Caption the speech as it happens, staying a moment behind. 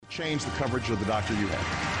change the coverage of the doctor you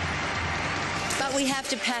have. But we have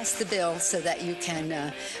to pass the bill so that you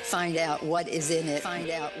can find out what is in it.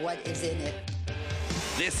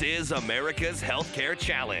 This is America's Healthcare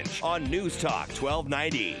Challenge on News Talk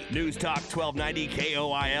 1290, News Talk 1290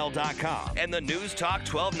 KOIL.com, and the News Talk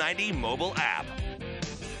 1290 mobile app.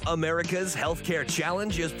 America's Healthcare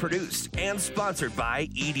Challenge is produced and sponsored by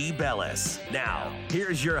E.D. Bellis. Now,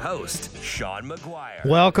 here's your host, Sean McGuire.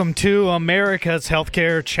 Welcome to America's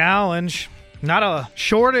Healthcare Challenge. Not a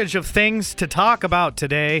shortage of things to talk about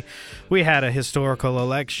today. We had a historical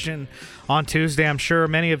election on Tuesday. I'm sure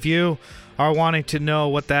many of you are wanting to know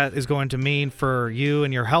what that is going to mean for you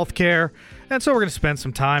and your health care. And so we're going to spend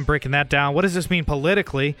some time breaking that down. What does this mean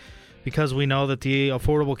politically? Because we know that the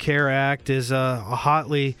Affordable Care Act is a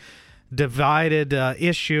hotly divided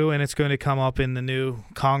issue, and it's going to come up in the new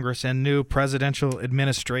Congress and new presidential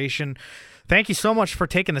administration. Thank you so much for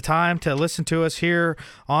taking the time to listen to us here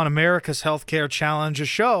on America's Healthcare Challenge, a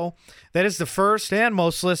show that is the first and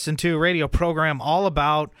most listened to radio program all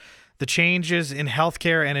about the changes in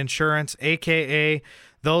healthcare and insurance, a.k.a.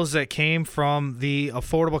 those that came from the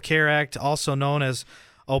Affordable Care Act, also known as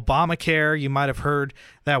Obamacare. You might have heard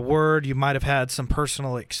that word. You might have had some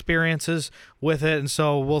personal experiences with it. And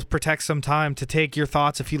so we'll protect some time to take your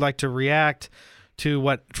thoughts if you'd like to react to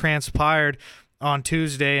what transpired on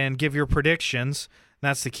Tuesday and give your predictions.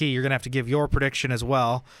 That's the key. You're going to have to give your prediction as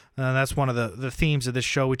well. That's one of the themes of this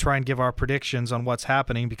show. We try and give our predictions on what's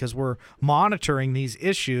happening because we're monitoring these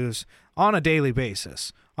issues on a daily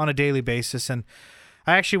basis. And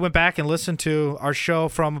I actually went back and listened to our show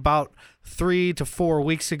from about 3 to 4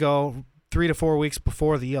 weeks ago, 3 to 4 weeks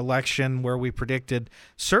before the election, where we predicted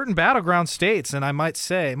certain battleground states. And I must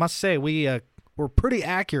say we were pretty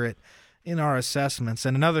accurate in our assessments.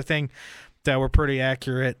 And another thing that we're pretty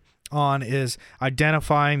accurate on is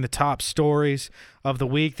identifying the top stories of the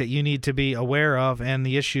week that you need to be aware of and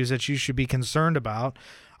the issues that you should be concerned about.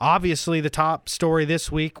 Obviously, the top story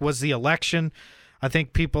this week was the election. I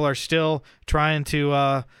think people are still trying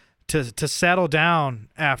to settle down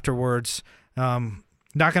afterwards. Not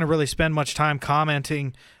going to really spend much time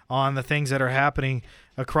commenting on the things that are happening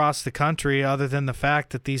across the country, other than the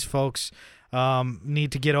fact that these folks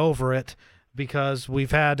need to get over it because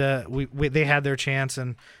they had their chance,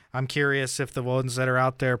 and I'm curious if the ones that are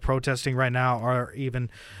out there protesting right now are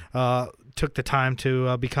even took the time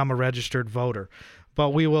to become a registered voter. But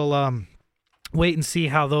we will wait and see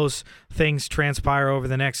how those things transpire over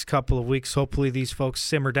the next couple of weeks. Hopefully these folks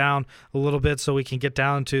simmer down a little bit so we can get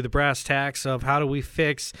down to the brass tacks of how do we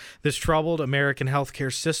fix this troubled American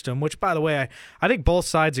healthcare system, which, by the way, I think both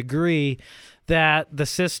sides agree that the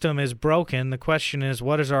system is broken. The question is,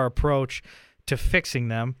 what is our approach to fixing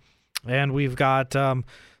them? And we've got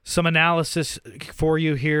some analysis for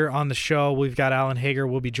you here on the show. We've got Alan Hager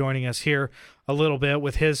will be joining us here a little bit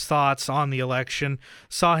with his thoughts on the election.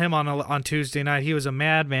 Saw him on Tuesday night. He was a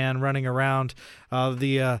madman running around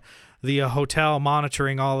the hotel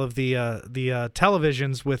monitoring all of the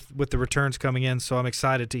televisions with the returns coming in. So I'm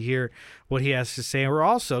excited to hear what he has to say. And we're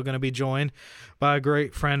also going to be joined by a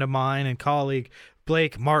great friend of mine and colleague,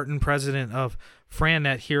 Blake Martin, president of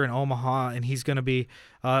FranNet here in Omaha, and he's going to be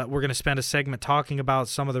we're going to spend a segment talking about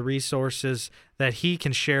some of the resources that he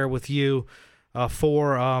can share with you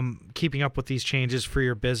for keeping up with these changes for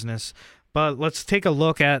your business. But let's take a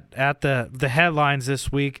look at the headlines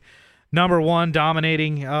this week. Number one,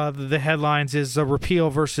 dominating the headlines is repeal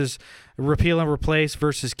and replace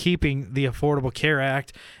versus keeping the Affordable Care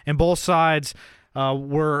Act, and both sides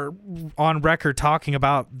were on record talking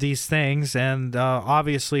about these things, and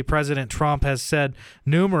obviously President Trump has said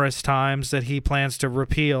numerous times that he plans to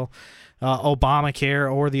repeal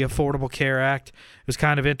Obamacare or the Affordable Care Act. It was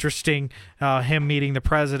kind of interesting him meeting the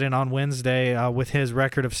president on Wednesday with his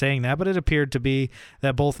record of saying that, but it appeared to be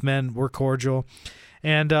that both men were cordial.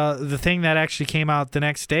 And the thing that actually came out the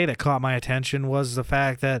next day that caught my attention was the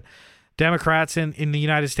fact that Democrats in the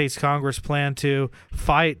United States Congress plan to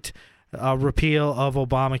fight repeal of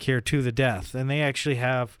Obamacare to the death, and they actually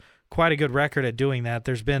have quite a good record at doing that.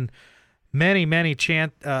 There's been many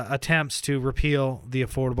attempts to repeal the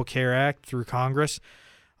Affordable Care Act through Congress.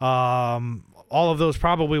 All of those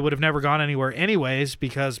probably would have never gone anywhere anyways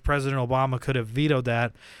because President Obama could have vetoed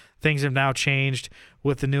that. Things have now changed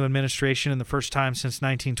with the new administration, and the first time since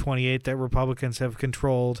 1928 that Republicans have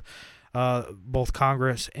controlled both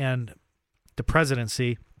Congress and the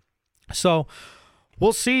presidency. So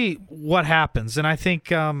we'll see what happens, and I think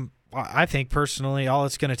personally all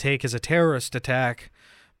it's going to take is a terrorist attack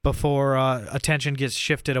before attention gets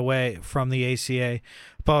shifted away from the ACA.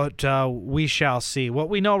 But we shall see. What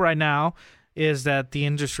we know right now is that the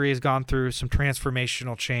industry has gone through some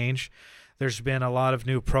transformational change. There's been a lot of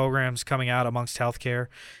new programs coming out amongst healthcare.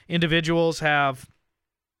 Individuals have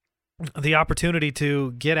the opportunity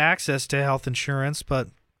to get access to health insurance, but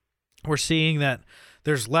we're seeing that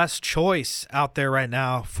there's less choice out there right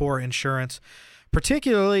now for insurance,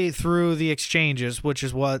 particularly through the exchanges, which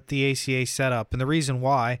is what the ACA set up. And the reason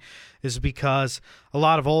why is because a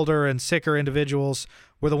lot of older and sicker individuals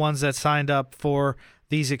were the ones that signed up for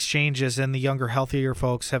these exchanges, and the younger, healthier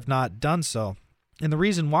folks have not done so. And the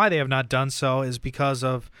reason why they have not done so is because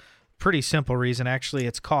of a pretty simple reason. Actually,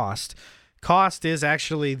 it's cost. Cost is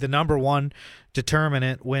actually the number one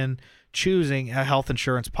determinant when choosing a health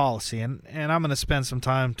insurance policy. And I'm going to spend some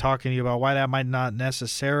time talking to you about why that might not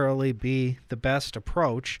necessarily be the best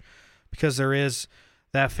approach, because there is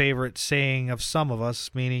that favorite saying of some of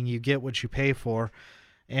us, meaning you get what you pay for.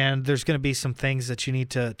 And there's going to be some things that you need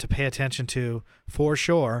to pay attention to for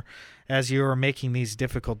sure as you're making these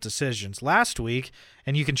difficult decisions. Last week,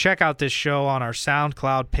 and you can check out this show on our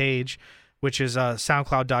SoundCloud page, which is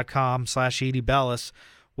soundcloud.com/EDBellis,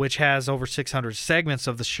 which has over 600 segments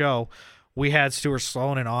of the show. We had Stuart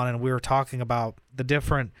Sloanen on, and we were talking about the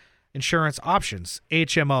different insurance options.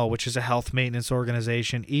 HMO, which is a health maintenance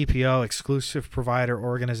organization, EPO, exclusive provider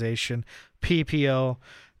organization, PPO,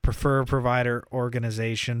 preferred provider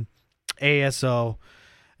organization, ASO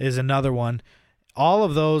is another one. All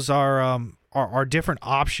of those are different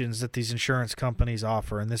options that these insurance companies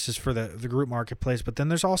offer, and this is for the group marketplace. But then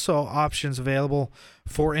there's also options available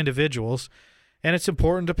for individuals, and it's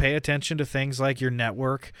important to pay attention to things like your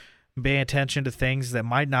network, pay attention to things that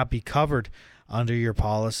might not be covered under your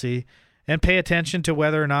policy, and pay attention to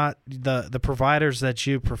whether or not the providers that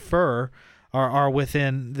you prefer are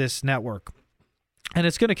within this network. And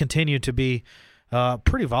it's going to continue to be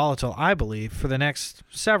pretty volatile, I believe, for the next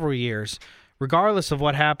several years, regardless of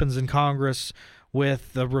what happens in Congress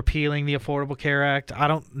with the repealing the Affordable Care Act. I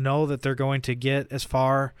don't know that they're going to get as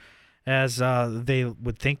far as they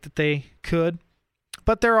would think that they could.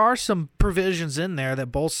 But there are some provisions in there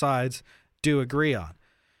that both sides do agree on.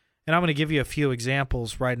 And I'm going to give you a few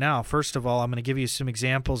examples right now. First of all, I'm going to give you some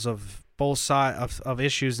examples of both sides of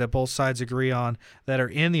issues that both sides agree on that are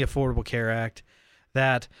in the Affordable Care Act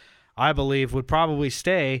that I believe would probably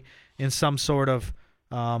stay in some sort of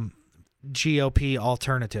GOP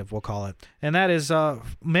alternative, we'll call it. And that is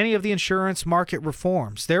many of the insurance market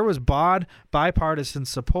reforms. There was broad bipartisan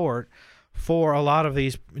support for a lot of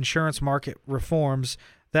these insurance market reforms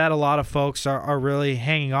that a lot of folks are really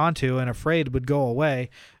hanging on to and afraid would go away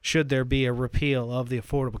should there be a repeal of the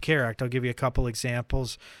Affordable Care Act. I'll give you a couple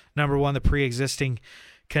examples. Number one, the pre-existing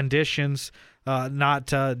conditions, not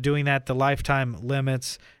doing that, the lifetime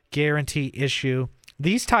limits, guarantee issue.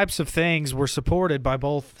 These types of things were supported by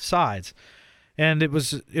both sides. And it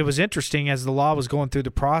was interesting as the law was going through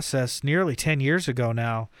the process nearly 10 years ago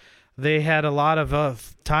now. They had a lot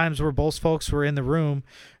of times where both folks were in the room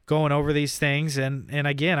going over these things. And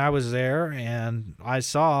again, I was there and I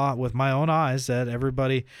saw with my own eyes that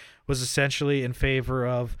everybody was essentially in favor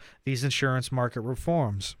of these insurance market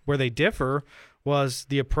reforms. Where they differ was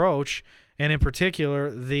the approach, and in particular,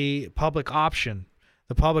 the public option.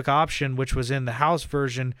 The public option, which was in the House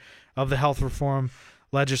version of the health reform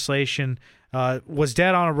legislation, was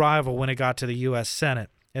dead on arrival when it got to the U.S. Senate.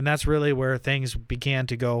 And that's really where things began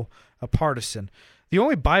to go partisan. The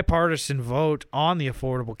only bipartisan vote on the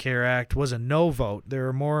Affordable Care Act was a no vote. There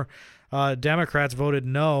were more Democrats voted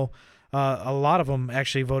no. A lot of them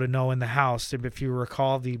actually voted no in the House. If you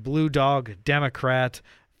recall, the Blue Dog Democrat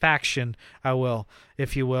faction,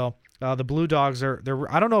 if you will. The Blue Dogs are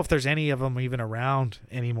there. I don't know if there's any of them even around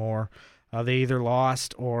anymore. They either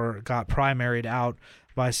lost or got primaried out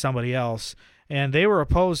by somebody else, and they were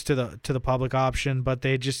opposed to the public option, but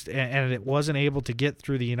they just and it wasn't able to get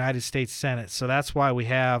through the United States Senate. So that's why we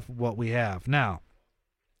have what we have now.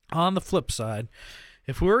 On the flip side,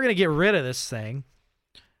 if we were going to get rid of this thing,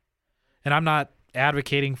 and I'm not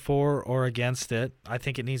advocating for or against it, I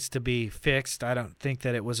think it needs to be fixed. I don't think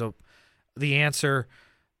that it was the answer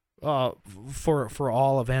for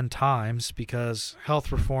all of end times, because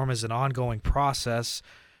health reform is an ongoing process.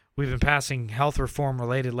 We've been passing health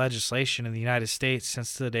reform-related legislation in the United States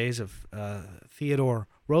since the days of Theodore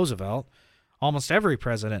Roosevelt. Almost every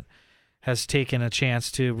president has taken a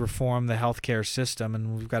chance to reform the healthcare system,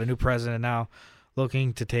 and we've got a new president now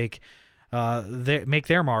looking to make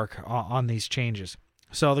their mark on these changes.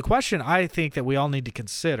 So the question I think that we all need to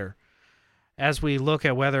consider as we look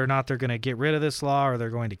at whether or not they're going to get rid of this law or they're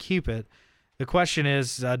going to keep it, the question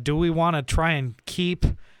is, do we want to try and keep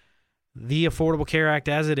the Affordable Care Act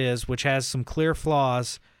as it is, which has some clear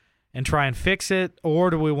flaws, and try and fix it, or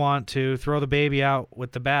do we want to throw the baby out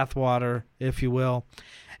with the bathwater, if you will,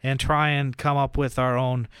 and try and come up with our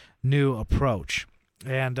own new approach?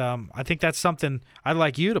 And I think that's something I'd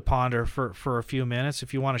like you to ponder for a few minutes.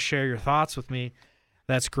 If you want to share your thoughts with me,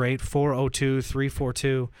 that's great.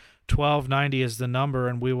 402-342-1290 is the number,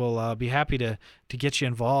 and we will be happy to get you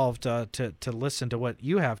involved to listen to what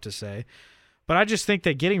you have to say. But I just think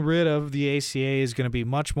that getting rid of the ACA is going to be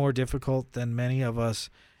much more difficult than many of us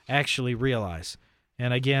actually realize.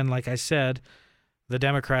 And again, like I said, the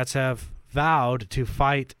Democrats have vowed to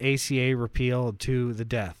fight ACA repeal to the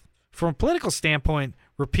death. From a political standpoint,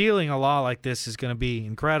 repealing a law like this is going to be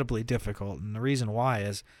incredibly difficult. And the reason why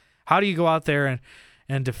is, how do you go out there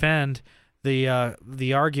and defend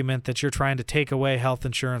the argument that you're trying to take away health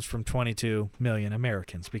insurance from 22 million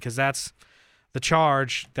Americans? Because that's the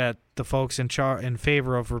charge that the folks in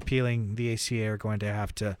favor of repealing the ACA are going to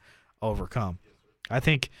have to overcome. I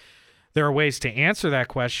think there are ways to answer that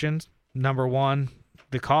question. Number one,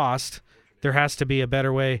 the cost. There has to be a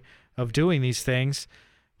better way of doing these things.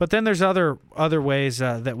 But then there's other ways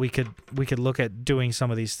that we could look at doing some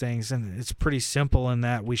of these things, and it's pretty simple in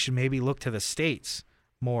that we should maybe look to the states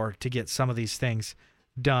more to get some of these things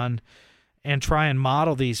done, and try and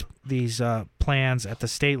model these plans at the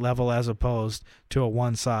state level as opposed to a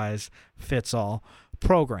one-size-fits-all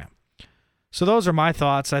program. So those are my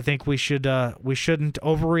thoughts. I think we shouldn't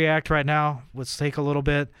overreact right now. Let's take a little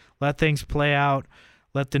bit, let things play out.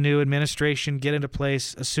 Let the new administration get into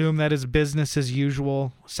place. Assume that it's business as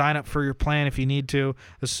usual. Sign up for your plan if you need to.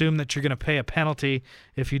 Assume that you're going to pay a penalty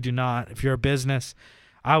if you do not. If you're a business,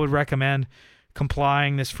 I would recommend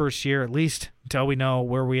complying this first year, at least until we know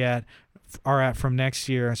where we are at from next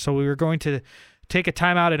year. So we were going to take a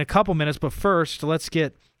timeout in a couple minutes, but first, let's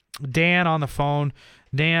get Dan on the phone.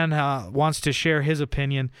 Dan wants to share his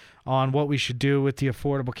opinion on what we should do with the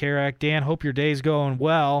Affordable Care Act. Dan, hope your day's going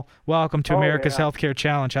well. Welcome to America's Healthcare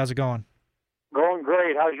Challenge. How's it going? Going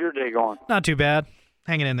great. How's your day going? Not too bad.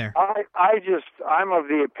 Hanging in there. I'm of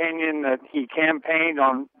the opinion that he campaigned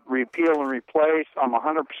on repeal and replace. I'm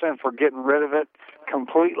 100% for getting rid of it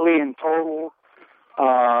completely and total.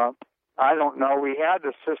 I don't know. We had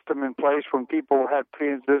the system in place when people had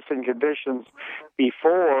pre-existing conditions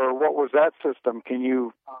before. What was that system? Can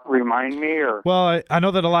you remind me? Well, I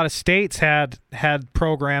know that a lot of states had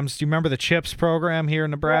programs. Do you remember the CHIPS program here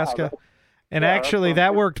in Nebraska? Actually,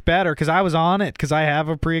 that worked better because I was on it because I have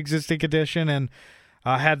a pre-existing condition and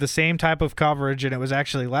had the same type of coverage, and it was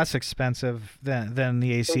actually less expensive than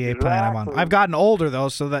the ACA plan I'm on. I've gotten older, though,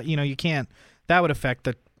 so that you can't. That would affect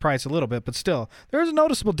the price a little bit, but still, there's a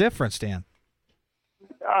noticeable difference, Dan.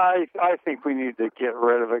 I think we need to get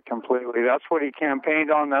rid of it completely. That's what he campaigned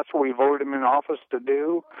on. That's what we voted him in office to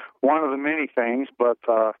do. One of the many things, but.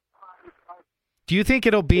 Do you think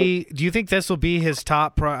this will be his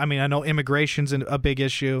top? I mean, I know immigration's a big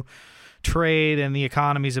issue, trade and the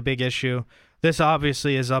economy's a big issue. This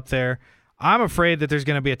obviously is up there. I'm afraid that there's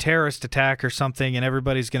going to be a terrorist attack or something, and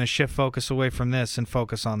everybody's going to shift focus away from this and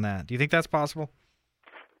focus on that. Do you think that's possible?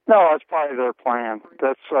 No, that's probably their plan.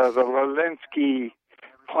 That's the Zelensky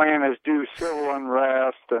plan is do civil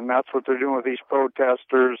unrest, and that's what they're doing with these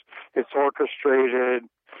protesters. It's orchestrated.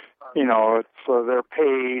 They're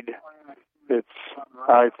paid.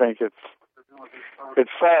 I think it's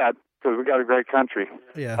sad because we got a great country.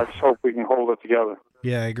 Yeah. I just hope we can hold it together.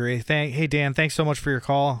 Yeah, I agree. Hey, Dan, thanks so much for your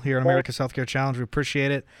call here on America's Healthcare Challenge. We appreciate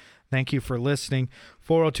it. Thank you for listening.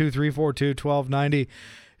 402-342-1290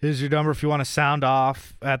 is your number if you want to sound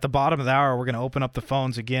off. At the bottom of the hour, we're going to open up the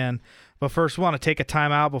phones again. But first, we want to take a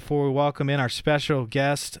time out before we welcome in our special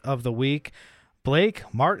guest of the week. Blake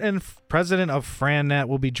Martin, president of FranNet,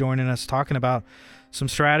 will be joining us talking about some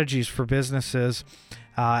strategies for businesses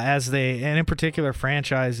and in particular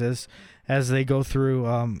franchises, as they go through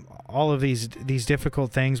all of these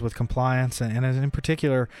difficult things with compliance and in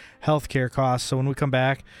particular healthcare costs. So when we come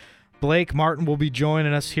back, Blake Martin will be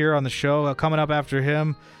joining us here on the show. Coming up after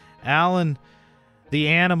him, Alan the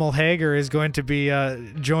Animal Hager is going to be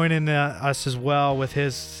joining us as well with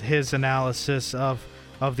his analysis of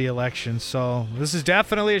the election. So this is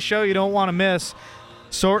definitely a show you don't want to miss.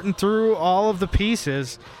 Sorting through all of the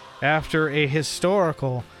pieces after a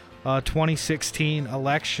historical 2016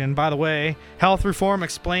 election. By the way,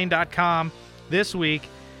 healthreformexplained.com this week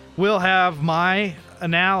will have my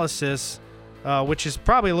analysis, which is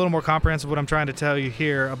probably a little more comprehensive what I'm trying to tell you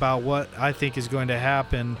here about what I think is going to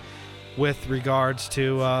happen with regards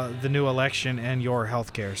to the new election and your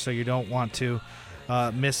health care. So you don't want to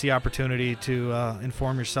miss the opportunity to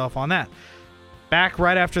inform yourself on that. Back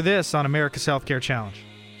right after this on America's Healthcare Challenge.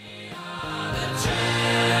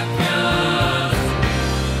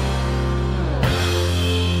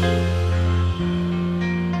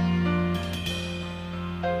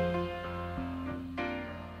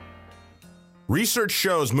 Research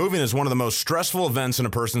shows moving is one of the most stressful events in a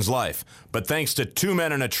person's life, but thanks to Two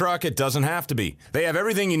Men and a Truck, it doesn't have to be. They have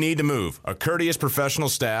everything you need to move. A courteous professional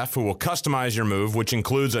staff who will customize your move, which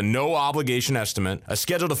includes a no-obligation estimate, a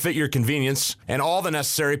schedule to fit your convenience, and all the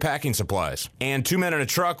necessary packing supplies. And Two Men and a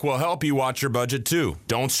Truck will help you watch your budget too.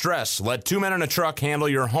 Don't stress. Let Two Men and a Truck handle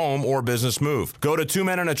your home or business move. Go to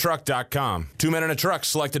twomenandatruck.com. Two Men and a Truck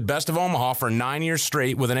selected Best of Omaha for 9 years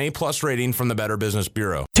straight with an A+ rating from the Better Business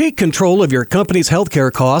Bureau. Take control of your company's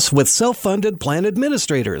healthcare costs with self-funded plan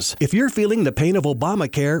administrators. If you're feeling the pain of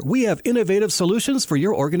Obamacare, we have innovative solutions for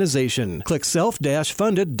your organization. Click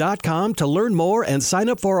self-funded.com to learn more and sign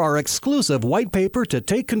up for our exclusive white paper to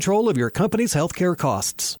take control of your company's healthcare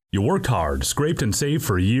costs. You worked hard, scraped and saved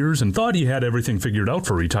for years, and thought you had everything figured out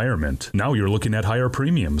for retirement. Now you're looking at higher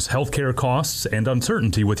premiums, healthcare costs, and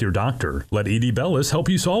uncertainty with your doctor. Let Edie Bellis help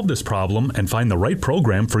you solve this problem and find the right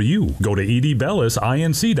program for you. Go to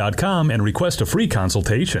edibellisinc.com and request a free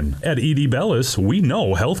consultation. At Edie Bellis, we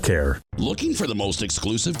know healthcare. Looking for the most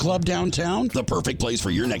exclusive club downtown? The perfect place for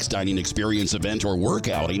your next dining experience, event, or work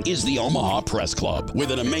outing is the Omaha Press Club.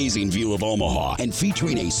 With an amazing view of Omaha and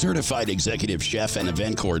featuring a certified executive chef and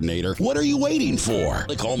event coordinator, what are you waiting for?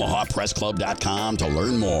 Click omahapressclub.com to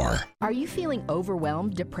learn more. Are you feeling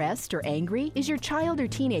overwhelmed, depressed, or angry? Is your child or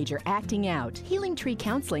teenager acting out? Healing Tree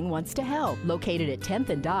Counseling wants to help. Located at 10th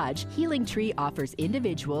and Dodge, Healing Tree offers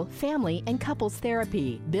individual, family, and couples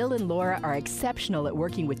therapy. Bill and Laura are exceptional at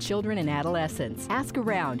working with children and adolescents. Ask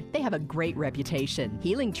around. They have a great reputation.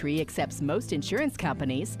 Healing Tree accepts most insurance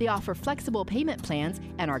companies. They offer flexible payment plans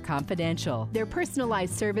and are confidential. Their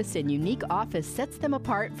personalized service and unique office sets them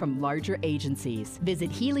apart from larger agencies. Visit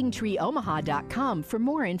healingtreeomaha.com for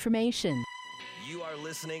more information. You are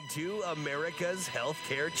listening to America's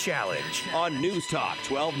Healthcare Challenge on News Talk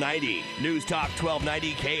 1290, News Talk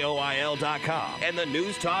 1290 KOIL.com, and the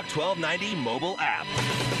News Talk 1290 mobile app.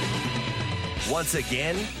 Once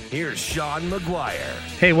again, here's Sean McGuire.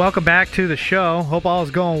 Hey, welcome back to the show. Hope all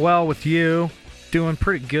is going well with you. Doing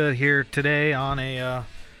pretty good here today on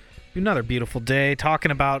another beautiful day,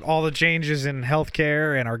 talking about all the changes in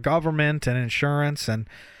healthcare and our government and insurance and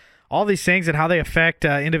all these things and how they affect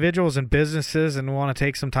individuals and businesses, and we want to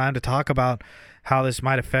take some time to talk about how this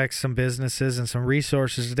might affect some businesses and some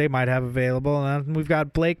resources they might have available. And we've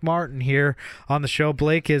got Blake Martin here on the show.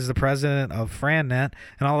 Blake is the president of FranNet,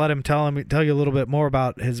 and I'll let him tell you a little bit more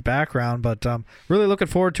about his background, but really looking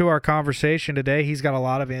forward to our conversation today. He's got a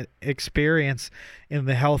lot of experience in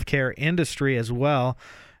the healthcare industry as well,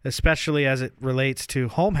 especially as it relates to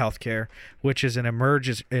home healthcare, which is an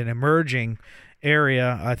emerging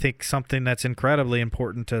area. I think something that's incredibly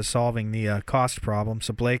important to solving the cost problem.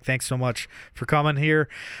 So Blake, thanks so much for coming here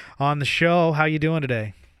on the show. How you doing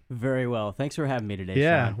today? Very well. Thanks for having me today,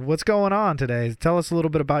 Yeah. Sean. What's going on today? Tell us a little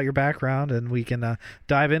bit about your background, and we can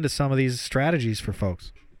dive into some of these strategies for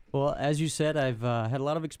folks. Well, as you said, I've had a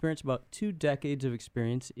lot of experience, about 2 decades of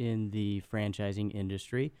experience in the franchising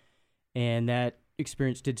industry, and that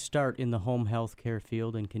experience did start in the home health care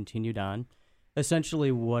field and continued on.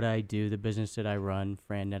 Essentially what I do, the business that I run,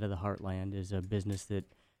 FranNet of the Heartland, is a business that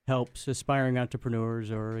helps aspiring entrepreneurs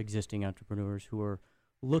or existing entrepreneurs who are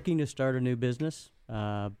looking to start a new business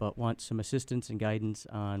but want some assistance and guidance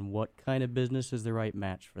on what kind of business is the right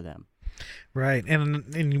match for them. Right,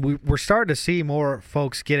 and we're starting to see more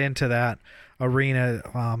folks get into that arena.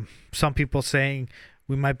 Some people saying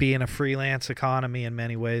we might be in a freelance economy in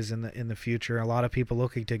many ways in the future. A lot of people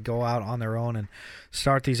looking to go out on their own and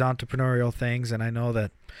start these entrepreneurial things, and I know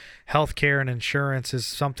that healthcare and insurance is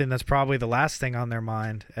something that's probably the last thing on their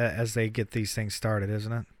mind as they get these things started,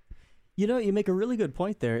 isn't it? You know, you make a really good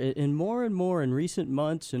point there. And more in recent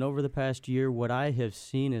months and over the past year, what I have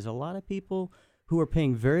seen is a lot of people who are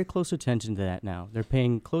paying very close attention to that now. They're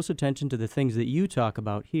paying close attention to the things that you talk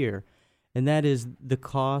about here, and that is the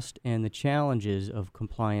cost and the challenges of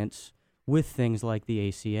compliance with things like the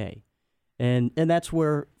ACA. And that's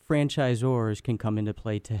where franchisors can come into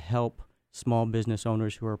play to help small business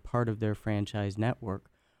owners who are part of their franchise network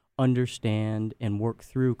understand and work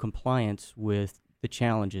through compliance with the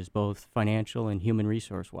challenges, both financial and human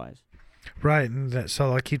resource-wise. Right. And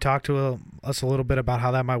so, like, you talk to us a little bit about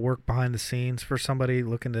how that might work behind the scenes for somebody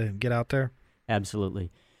looking to get out there?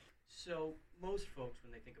 Absolutely. So most folks,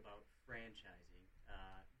 when they think about franchising,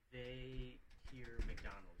 they hear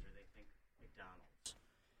McDonald's or they think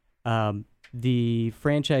McDonald's. The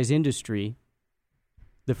franchise industry,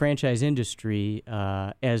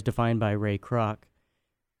 as defined by Ray Kroc,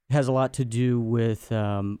 has a lot to do with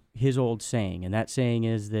his old saying, and that saying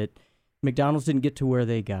is that McDonald's didn't get to where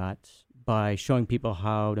they got by showing people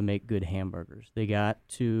how to make good hamburgers. They got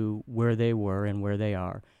to where they were and where they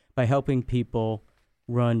are by helping people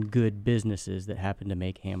run good businesses that happen to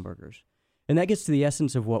make hamburgers. And that gets to the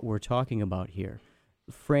essence of what we're talking about here.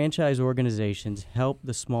 Franchise organizations help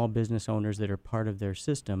the small business owners that are part of their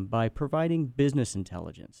system by providing business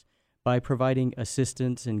intelligence, by providing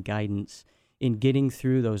assistance and guidance in getting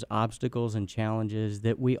through those obstacles and challenges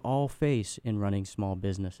that we all face in running small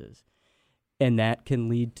businesses. And that can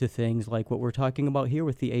lead to things like what we're talking about here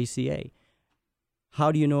with the ACA.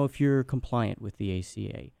 How do you know if you're compliant with the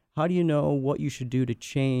ACA? How do you know what you should do to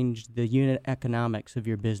change the unit economics of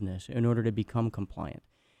your business in order to become compliant?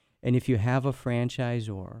 And if you have a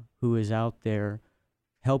franchisor who is out there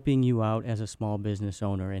helping you out as a small business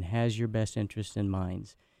owner and has your best interests in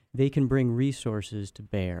mind, they can bring resources to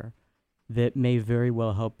bear that may very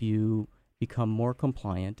well help you become more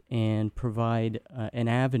compliant and provide an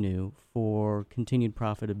avenue for continued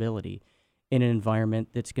profitability in an environment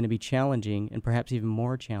that's going to be challenging and perhaps even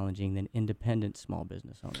more challenging than independent small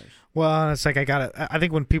business owners. Well, it's like I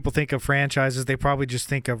think when people think of franchises, they probably just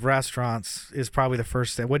think of restaurants is probably the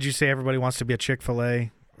first thing. What'd you say? Everybody wants to be a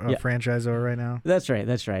Chick-fil-A franchisor right now? That's right.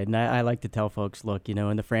 And I like to tell folks, look, in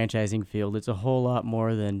the franchising field, it's a whole lot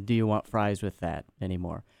more than do you want fries with that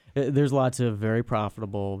anymore. There's lots of very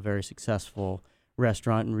profitable, very successful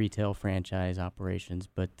restaurant and retail franchise operations,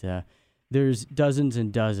 but there's dozens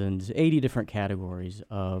and dozens, 80 different categories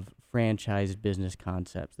of franchise business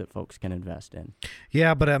concepts that folks can invest in.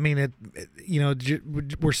 Yeah, but I mean,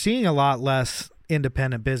 we're seeing a lot less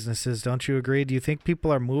independent businesses. Don't you agree? Do you think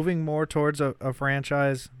people are moving more towards a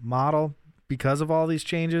franchise model because of all these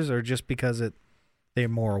changes, or just because they're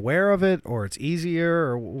more aware of it, or it's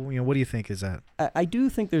easier, or what do you think is that? I do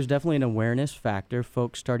think there's definitely an awareness factor.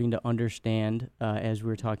 Folks starting to understand, as we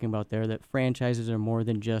were talking about there, that franchises are more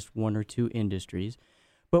than just one or two industries.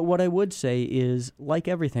 But what I would say is, like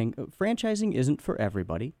everything, franchising isn't for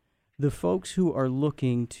everybody. The folks who are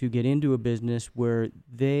looking to get into a business where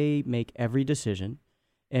they make every decision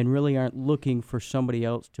and really aren't looking for somebody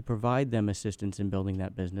else to provide them assistance in building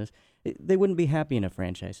that business, they wouldn't be happy in a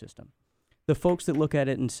franchise system. The folks that look at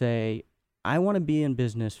it and say, I want to be in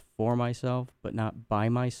business for myself, but not by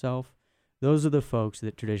myself, those are the folks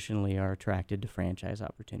that traditionally are attracted to franchise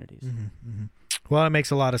opportunities. Mm-hmm, mm-hmm. Well, it makes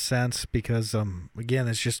a lot of sense because, again,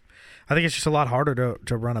 I think it's just a lot harder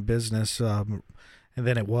to run a business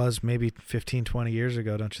than it was maybe 15, 20 years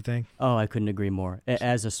ago, don't you think? Oh, I couldn't agree more.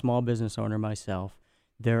 As a small business owner myself,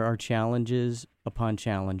 there are challenges upon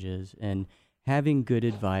challenges, and having good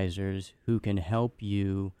advisors who can help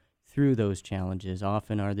you through those challenges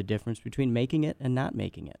often are the difference between making it and not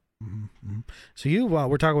making it. Mm-hmm. So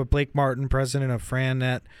we're talking with Blake Martin, president of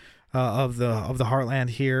FranNet, of the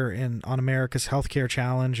Heartland here on America's Healthcare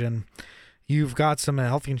Challenge, and you've got some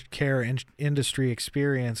healthcare industry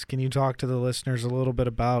experience. Can you talk to the listeners a little bit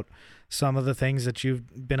about some of the things that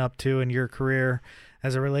you've been up to in your career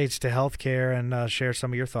as it relates to healthcare, and share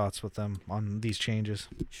some of your thoughts with them on these changes?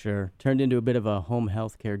 Sure. Turned into a bit of a home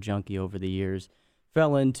healthcare junkie over the years.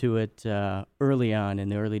 Fell into it early on in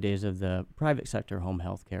the early days of the private sector home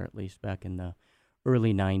health care, at least back in the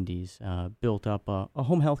early 90s. Built up a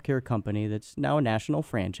home health care company that's now a national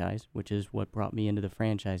franchise, which is what brought me into the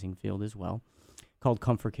franchising field as well, called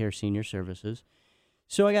Comfort Care Senior Services.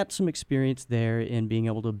 So I got some experience there in being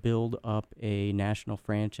able to build up a national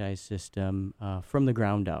franchise system from the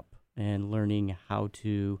ground up and learning how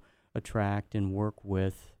to attract and work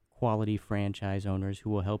with quality franchise owners who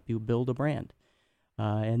will help you build a brand.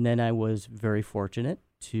 And then I was very fortunate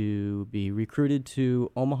to be recruited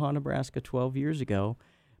to Omaha, Nebraska 12 years ago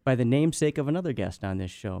by the namesake of another guest on this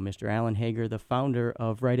show, Mr. Alan Hager, the founder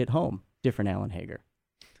of Right at Home. Different Alan Hager.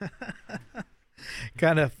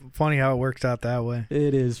 Kind of funny how it worked out that way.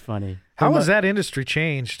 It is funny. How has that industry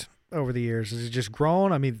changed over the years? Has it just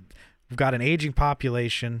grown? I mean, we've got an aging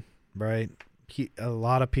population, right? A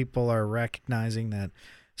lot of people are recognizing that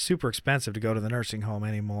super expensive to go to the nursing home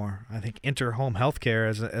anymore. I think enter home healthcare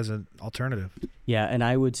as an alternative. Yeah, and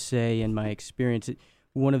I would say in my experience,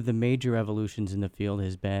 one of the major evolutions in the field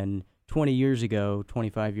has been 20 years ago,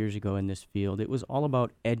 25 years ago in this field. It was all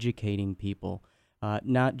about educating people,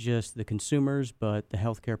 not just the consumers, but the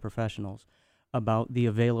healthcare professionals, about the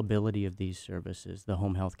availability of these services, the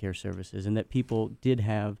home healthcare services, and that people did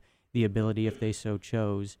have the ability, if they so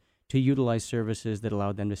chose, to utilize services that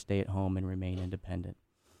allowed them to stay at home and remain independent.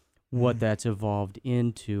 What that's evolved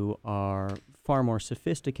into are far more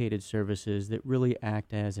sophisticated services that really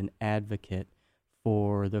act as an advocate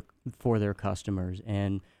for their customers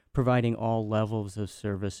and providing all levels of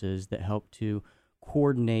services that help to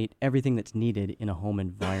coordinate everything that's needed in a home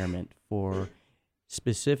environment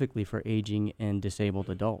specifically for aging and disabled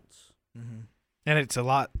adults. Mm-hmm. And it's a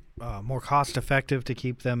lot more cost effective to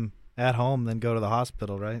keep them at home than go to the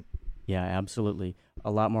hospital, right? Yeah, absolutely.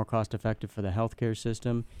 A lot more cost effective for the healthcare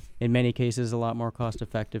system. In many cases, a lot more cost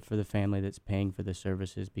effective for the family that's paying for the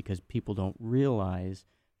services, because people don't realize,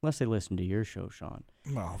 unless they listen to your show, Sean.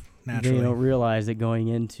 Well, naturally. They don't realize that going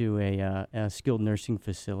into a skilled nursing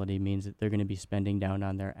facility means that they're going to be spending down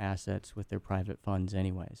on their assets with their private funds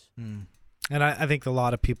anyways. And I think a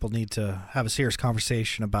lot of people need to have a serious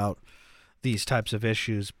conversation about these types of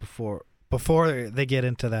issues before they get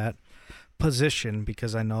into that position,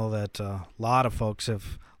 because I know that a lot of folks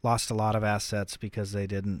have lost a lot of assets because they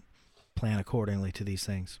didn't plan accordingly to these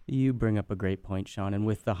things. You bring up a great point, Sean. And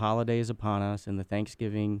with the holidays upon us and the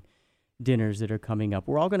Thanksgiving dinners that are coming up,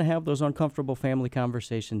 we're all going to have those uncomfortable family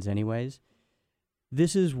conversations anyways.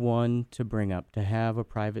 This is one to bring up, to have a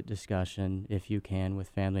private discussion, if you can, with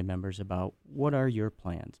family members about what are your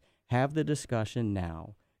plans. Have the discussion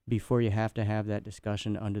now before you have to have that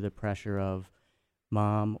discussion under the pressure of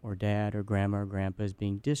mom or dad or grandma or grandpa is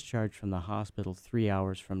being discharged from the hospital 3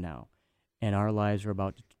 hours from now, and our lives are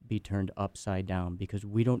about to be turned upside down because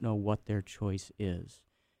we don't know what their choice is.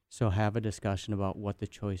 So have a discussion about what the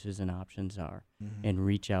choices and options are, and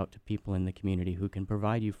reach out to people in the community who can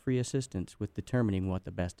provide you free assistance with determining what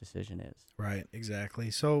the best decision is. Right,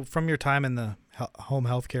 exactly. So from your time in the home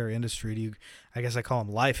healthcare industry, do you, I guess I call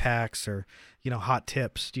them life hacks or, hot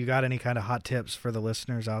tips. Do you got any kind of hot tips for the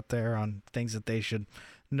listeners out there on things that they should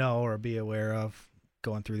know or be aware of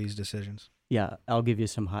going through these decisions? Yeah, I'll give you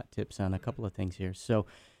some hot tips on a couple of things here. So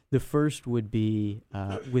the first would be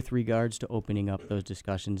with regards to opening up those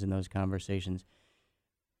discussions and those conversations.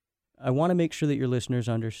 I want to make sure that your listeners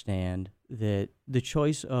understand that the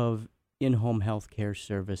choice of in-home health care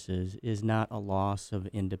services is not a loss of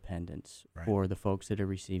independence for the folks that are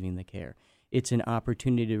receiving the care. It's an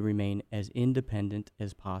opportunity to remain as independent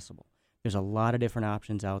as possible. There's a lot of different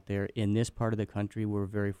options out there. In this part of the country, we're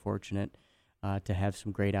very fortunate to have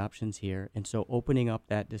some great options here. And so opening up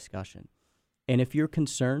that discussion. And if you're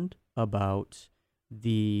concerned about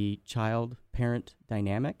the child-parent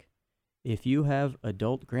dynamic, if you have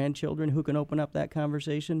adult grandchildren who can open up that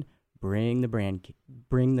conversation, bring the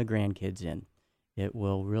grandkids in. It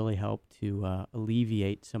will really help to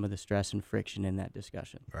alleviate some of the stress and friction in that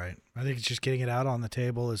discussion. Right. I think it's just getting it out on the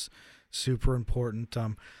table is super important.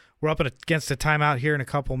 We're up against a timeout here in a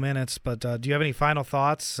couple minutes, but do you have any final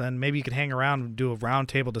thoughts? And maybe you could hang around and do a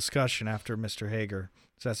roundtable discussion after Mr. Hager.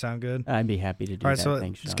 Does that sound good? I'd be happy to do that. All right, so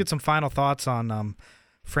Thanks, Sean. let's get some final thoughts on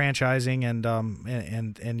franchising and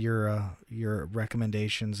your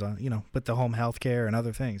recommendations on with the home health care and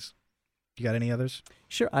other things. You got any others?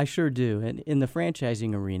 Sure, I sure do. And in the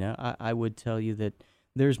franchising arena, I would tell you that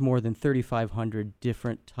there's more than 3,500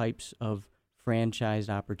 different types of franchised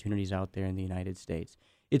opportunities out there in the United States.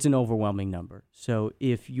 It's an overwhelming number. So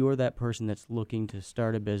if you're that person that's looking to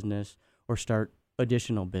start a business or start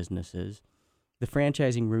additional businesses, the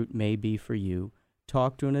franchising route may be for you.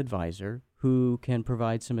 Talk to an advisor who can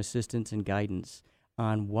provide some assistance and guidance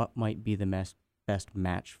on what might be the best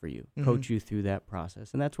match for you, coach you through that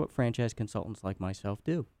process. And that's what franchise consultants like myself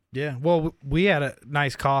do. Yeah, well, we had a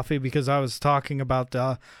nice coffee because I was talking about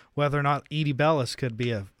whether or not Edie Bellis could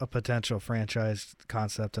be a potential franchise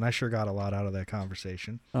concept, and I sure got a lot out of that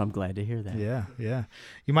conversation. I'm glad to hear that. Yeah.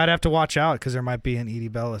 You might have to watch out because there might be an Edie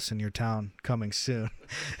Bellis in your town coming soon.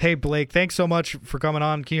 Hey, Blake, thanks so much for coming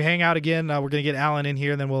on. Can you hang out again? We're going to get Alan in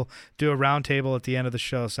here, and then we'll do a roundtable at the end of the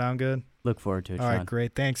show. Sound good? Look forward to it, All Sean. right,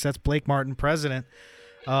 great. Thanks. That's Blake Martin, president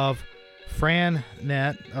of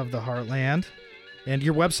FranNet of the Heartland. And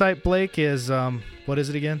your website, Blake, is, what is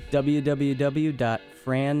it again?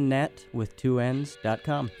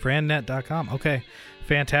 www.frannet.com. FranNet.com. Okay,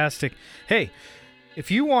 fantastic. Hey,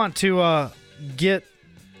 if you want to get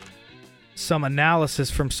some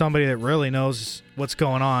analysis from somebody that really knows what's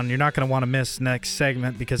going on, you're not going to want to miss next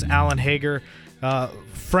segment because Alan Hager,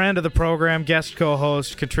 friend of the program, guest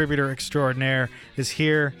co-host, contributor extraordinaire, is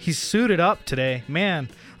here. He's suited up today. Man,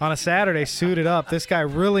 on a Saturday, suited up. This guy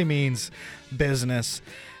really means business.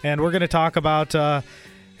 And we're going to talk about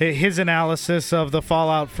his analysis of the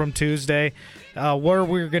fallout from Tuesday, where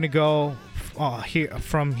we're going to go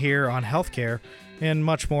from here on healthcare, and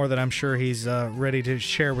much more that I'm sure he's ready to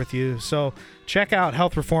share with you. So check out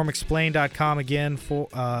healthreformexplained.com again,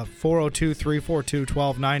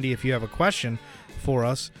 402-342-1290 if you have a question for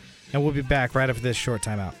us. And we'll be back right after this short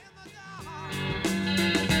timeout.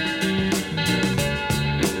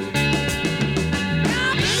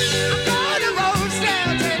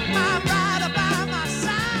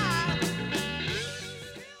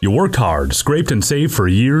 You You worked hard, scraped and saved for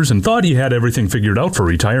years, and thought you had everything figured out for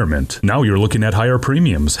retirement. Now you're looking at higher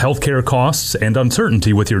premiums, healthcare costs, and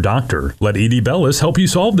uncertainty with your doctor. Let Edie Bellis help you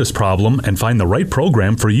solve this problem and find the right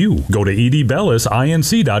program for you. Go to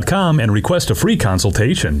edibellisinc.com and request a free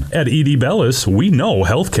consultation. At Edie Bellis, we know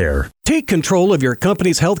healthcare. Take control of your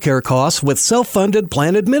company's healthcare costs with self-funded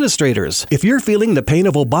plan administrators. If you're feeling the pain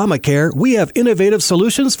of Obamacare, we have innovative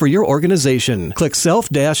solutions for your organization. Click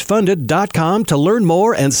self-funded.com to learn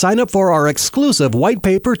more and sign up for our exclusive white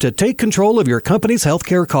paper to take control of your company's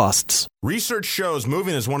healthcare costs. Research shows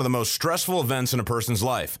moving is one of the most stressful events in a person's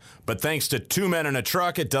life. But thanks to Two Men in a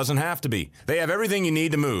Truck, it doesn't have to be. They have everything you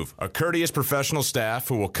need to move. A courteous professional staff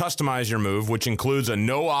who will customize your move, which includes a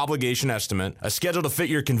no-obligation estimate, a schedule to fit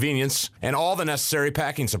your convenience, and all the necessary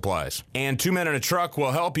packing supplies. And Two Men in a Truck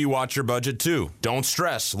will help you watch your budget, too. Don't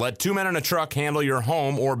stress. Let Two Men in a Truck handle your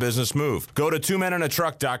home or business move. Go to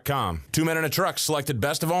twomeninatruck.com. Two Men in a Truck selected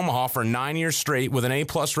Best of Omaha for 9 years straight with an A+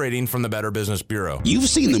 rating from the Better Business Bureau. You've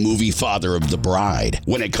seen the movie Father of the Bride.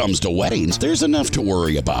 When it comes to weddings, there's enough to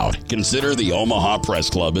worry about. Consider the Omaha Press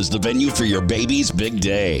Club as the venue for your baby's big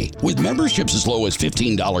day. With memberships as low as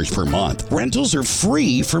 $15 per month, rentals are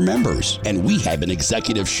free for members. And we have an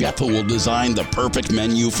executive chef who will design the perfect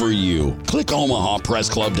menu for you. Click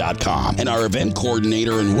omahapressclub.com and our event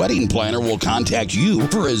coordinator and wedding planner will contact you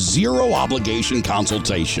for a zero-obligation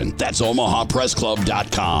consultation. That's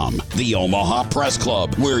omahapressclub.com. The Omaha Press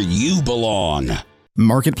Club, where you belong.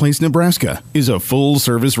 Marketplace Nebraska is a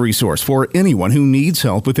full-service resource for anyone who needs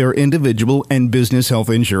help with their individual and business health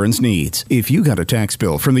insurance needs. If you got a tax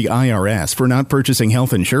bill from the IRS for not purchasing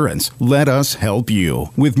health insurance, let us help you.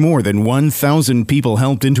 With more than 1,000 people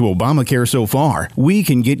helped into Obamacare so far, we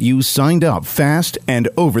can get you signed up fast and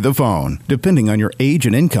over the phone. Depending on your age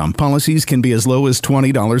and income, policies can be as low as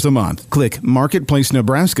 $20 a month. Click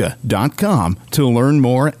marketplacenebraska.com to learn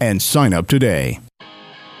more and sign up today.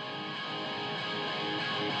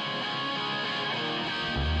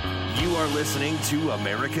 Listening to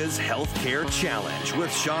America's Healthcare Challenge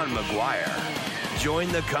with Sean McGuire.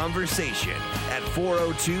 Join the conversation at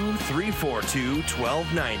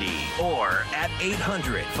 402-342-1290 or at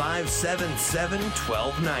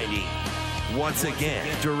 800-577-1290. Once again,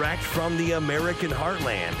 direct from the American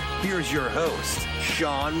heartland, here's your host,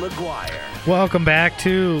 Sean McGuire. Welcome back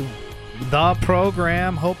to the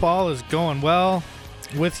program. Hope all is going well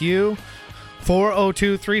with you.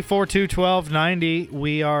 402-342-1290.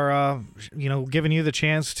 We are, giving you the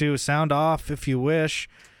chance to sound off if you wish.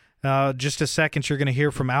 Just a second, you're going to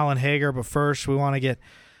hear from Alan Hager, but first we want to get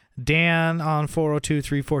Dan on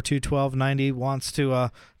 402-342-1290. Wants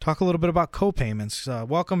to talk a little bit about co-payments.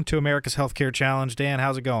 Welcome to America's Healthcare Challenge. Dan,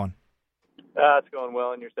 how's it going? It's going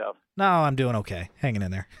well, and yourself? No, I'm doing okay. Hanging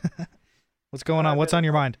in there. What's going on? What's on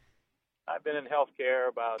your mind? I've been in healthcare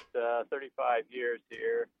about 35 years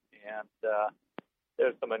here. And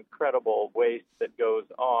there's some incredible waste that goes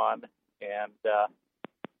on. And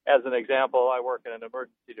as an example, I work in an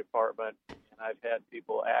emergency department, and I've had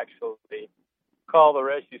people actually call the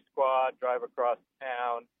rescue squad, drive across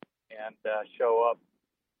town, and show up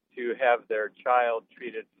to have their child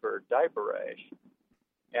treated for diaper rash.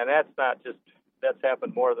 And that's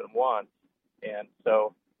happened more than once. And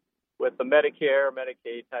so with the Medicare,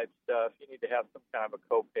 Medicaid type stuff, you need to have some kind of a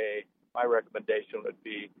copay. My recommendation would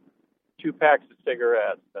be 2 packs of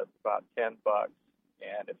cigarettes. That's about $10.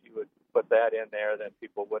 And if you would put that in there, then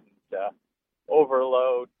people wouldn't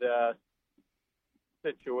overload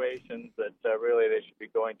situations that really they should be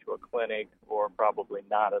going to a clinic or probably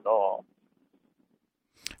not at all.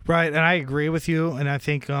 Right, and I agree with you. And I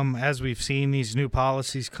think as we've seen these new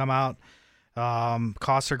policies come out,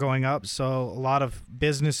 costs are going up. So a lot of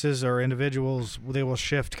businesses or individuals, they will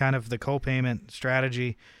shift kind of the co-payment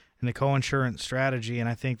strategy and the co-insurance strategy. And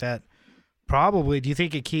I think that probably, do you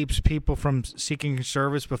think it keeps people from seeking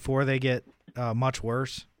service before they get much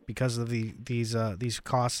worse because of these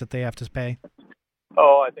costs that they have to pay?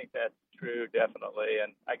 Oh, I think that's true, definitely.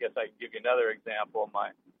 And I guess I can give you another example.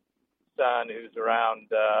 My son, who's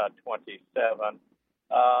around 27,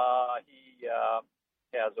 he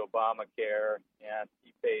has Obamacare, and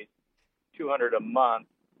he pays $200 a month,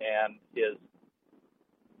 and his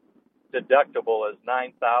deductible is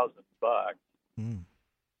 $9,000. He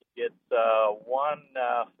gets 1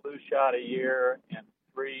 flu shot a year and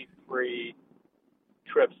 3 free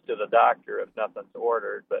trips to the doctor if nothing's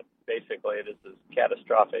ordered. But basically, this is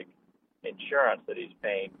catastrophic insurance that he's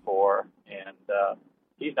paying for, and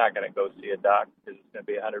he's not going to go see a doctor because it's going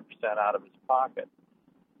to be 100% out of his pocket.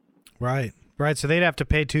 Right. So they'd have to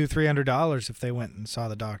pay $200-$300 if they went and saw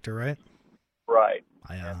the doctor, right? Right.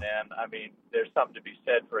 Yeah. And then, I mean, there's something to be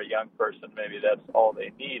said for a young person. Maybe that's all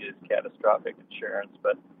they need is catastrophic insurance.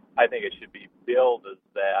 But I think it should be billed as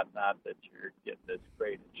that, not that you're getting this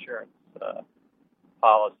great insurance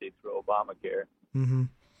policy through Obamacare. Mm-hmm.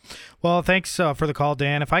 Well, thanks for the call,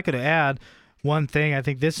 Dan. If I could add one thing, I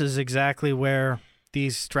think this is exactly where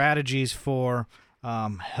these strategies for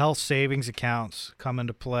health savings accounts come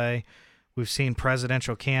into play. We've seen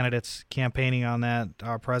presidential candidates campaigning on that.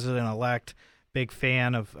 Our president-elect, big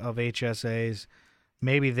fan of HSAs.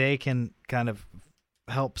 Maybe they can kind of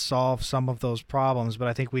help solve some of those problems, but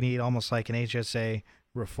I think we need almost like an HSA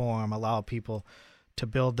reform, allow people to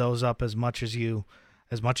build those up as much as you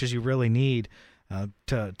really need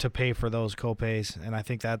to pay for those copays. And I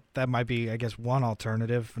think that might be, I guess, one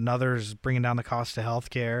alternative. Another is bringing down the cost of health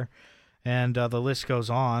care, and the list goes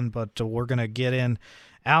on. But we're going to get in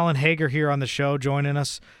Alan Hager here on the show, joining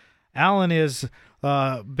us. Alan is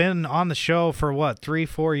been on the show for what,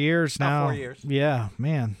 3-4 years now? 4 years. Yeah,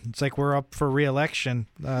 man, it's like we're up for re-election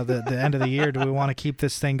the end of the year. Do we want to keep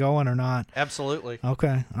this thing going or not? Absolutely.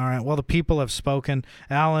 Okay, all right. Well, the people have spoken.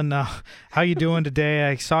 Alan, how you doing today?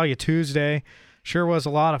 I saw you Tuesday. Sure was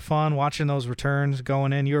a lot of fun watching those returns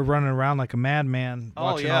going in. You were running around like a madman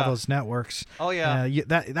watching all those networks. Oh yeah.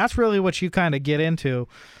 That's really what you kind of get into.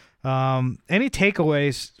 Any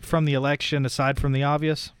takeaways from the election aside from the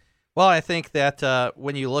obvious? Well, I think that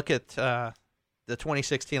when you look at the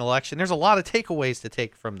 2016 election, there's a lot of takeaways to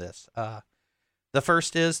take from this. The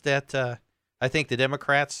first is that I think the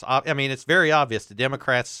Democrats, I mean, it's very obvious the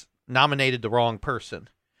Democrats nominated the wrong person.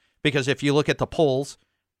 Because if you look at the polls,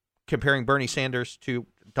 comparing Bernie Sanders to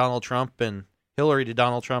Donald Trump and Hillary to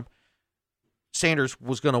Donald Trump, Sanders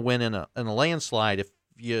was going to win in a landslide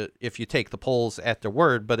if you take the polls at their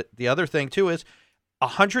word. But the other thing, too, is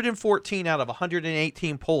 114 out of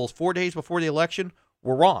 118 polls 4 days before the election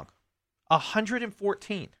were wrong.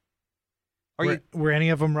 114. Were any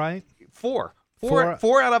of them right? Four out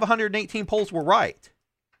of 118 polls were right.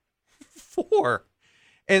 4.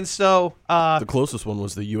 And so the closest one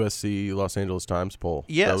was the USC Los Angeles Times poll.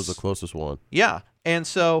 Yes. That was the closest one. Yeah. And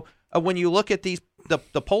so when you look at the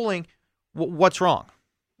polling, what's wrong?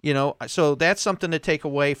 You know, so that's something to take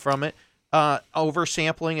away from it.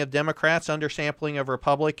 Oversampling of Democrats, undersampling of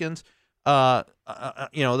Republicans. There's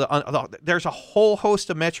a whole host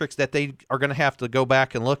of metrics that they are going to have to go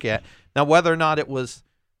back and look at. Now, whether or not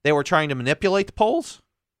they were trying to manipulate the polls,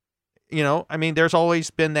 I mean, there's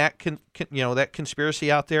always been that that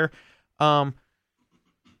conspiracy out there.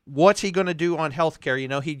 What's he going to do on health care?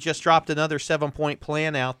 He just dropped another 7-point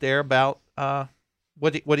plan out there about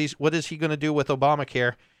what is he going to do with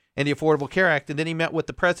Obamacare and the Affordable Care Act. And then he met with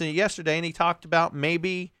the president yesterday, and he talked about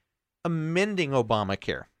maybe amending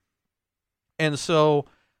Obamacare. And so,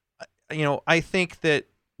 I think that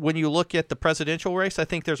when you look at the presidential race, I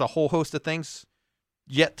think there's a whole host of things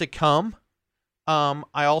yet to come.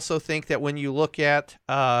 I also think that when you look at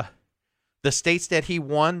the states that he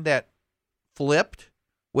won that flipped,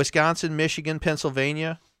 Wisconsin, Michigan,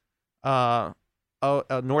 Pennsylvania,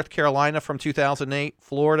 North Carolina from 2008,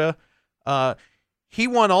 Florida, he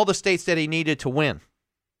won all the states that he needed to win,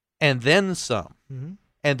 and then some. Mm-hmm.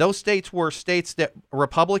 And those states were states that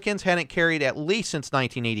Republicans hadn't carried at least since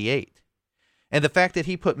 1988. And the fact that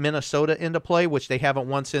he put Minnesota into play, which they haven't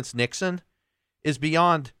won since Nixon, is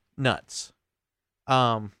beyond nuts.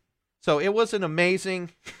 So it was an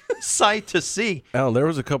amazing sight to see. Alan, there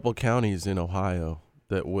was a couple of counties in Ohio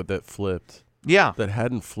that flipped. Yeah. That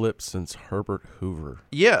hadn't flipped since Herbert Hoover.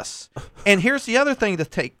 Yes. And here's the other thing to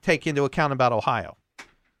take into account about Ohio.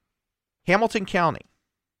 Hamilton County,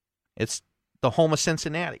 it's the home of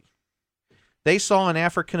Cincinnati. They saw an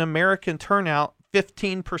African-American turnout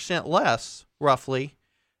 15% less, roughly,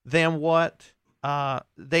 than what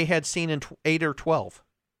they had seen in 8 or 12.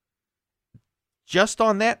 Just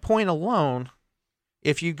on that point alone,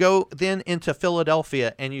 if you go then into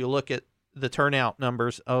Philadelphia and you look at the turnout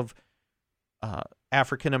numbers of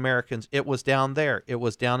African Americans, it was down there. It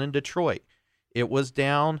was down in Detroit. It was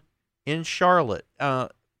down in Charlotte.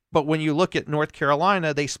 But when you look at North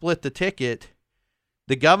Carolina, they split the ticket.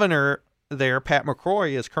 The governor there, Pat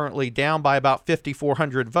McCrory, is currently down by about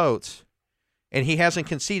 5,400 votes, and he hasn't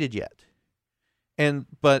conceded yet.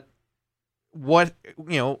 But what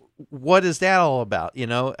is that all about?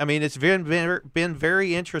 I mean, it's been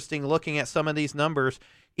very interesting looking at some of these numbers.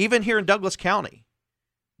 Even here in Douglas County,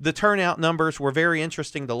 the turnout numbers were very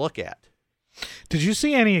interesting to look at. Did you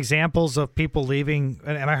see any examples of people leaving?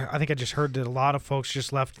 And I think I just heard that a lot of folks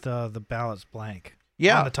just left the ballots blank.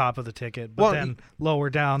 Yeah. On the top of the ticket, but then lower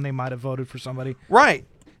down they might have voted for somebody. Right.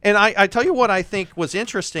 And I tell you what I think was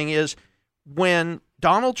interesting is when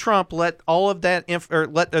Donald Trump let all of that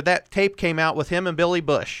that tape came out with him and Billy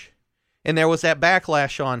Bush, and there was that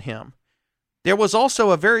backlash on him, there was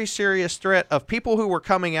also a very serious threat of people who were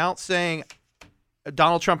coming out saying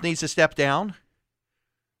Donald Trump needs to step down.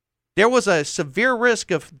 There was a severe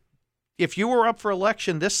risk of, if you were up for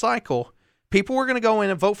election this cycle, people were going to go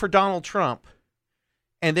in and vote for Donald Trump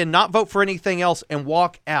and then not vote for anything else and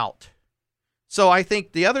walk out. So I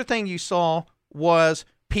think the other thing you saw was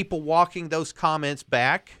people walking those comments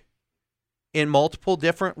back in multiple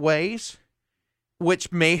different ways,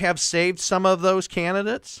 which may have saved some of those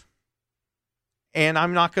candidates. And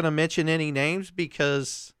I'm not going to mention any names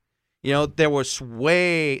because, there was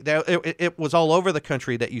it was all over the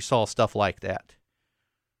country that you saw stuff like that.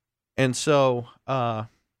 And so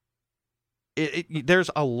there's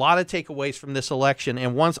a lot of takeaways from this election.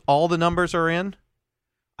 And once all the numbers are in,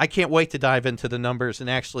 I can't wait to dive into the numbers and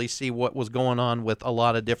actually see what was going on with a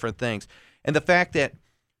lot of different things. And the fact that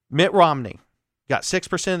Mitt Romney got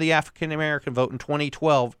 6% of the African-American vote in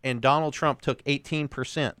 2012 and Donald Trump took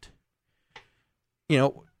 18%.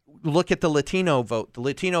 Look at the Latino vote. The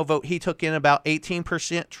Latino vote, he took in about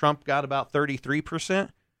 18%. Trump got about 33%.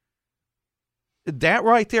 That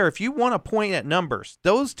right there, if you want to point at numbers,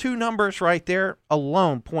 those two numbers right there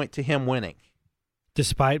alone point to him winning.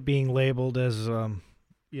 Despite being labeled as,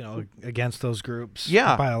 against those groups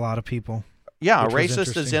by a lot of people. Yeah, a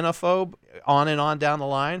racist, a xenophobe, on and on down the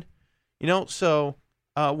line. So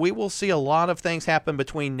we will see a lot of things happen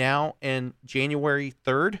between now and January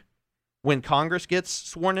 3rd. When Congress gets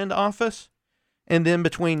sworn into office, and then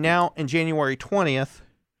between now and January 20th,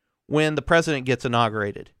 when the president gets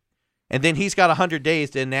inaugurated. And then he's got 100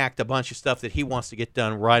 days to enact a bunch of stuff that he wants to get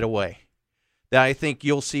done right away. That I think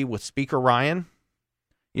you'll see with Speaker Ryan.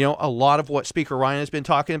 A lot of what Speaker Ryan has been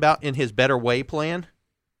talking about in his Better Way plan.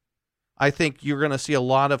 I think you're going to see a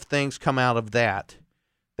lot of things come out of that.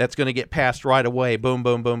 That's going to get passed right away. Boom,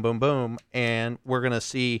 boom, boom, boom, boom. And we're going to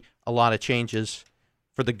see a lot of changes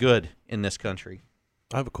for the good in this country.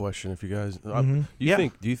 I have a question. If you guys, Mm-hmm.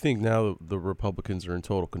 do you think now the Republicans are in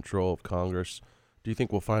total control of Congress, do you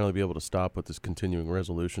think we'll finally be able to stop with this continuing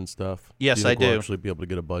resolution stuff? Yes, I do. We'll actually be able to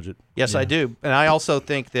get a budget? Yes, I do. And I also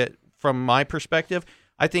think that from my perspective,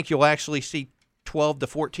 I think you'll actually see 12 to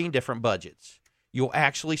 14 different budgets. You'll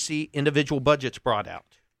actually see individual budgets brought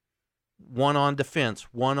out. One on defense,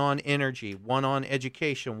 one on energy, one on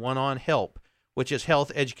education, one on HELP, which is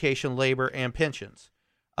health, education, labor, and pensions.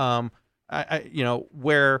 Where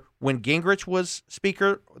when Gingrich was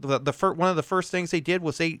speaker, one of the first things they did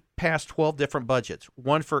was they passed 12 different budgets,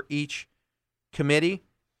 one for each committee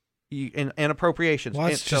and appropriations. Well,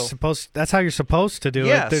 that's how you're supposed to do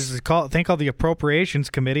it. There's a thing called the Appropriations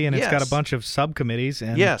Committee, and it's got a bunch of subcommittees.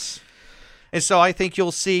 And yes. And so I think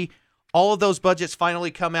you'll see all of those budgets finally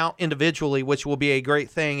come out individually, which will be a great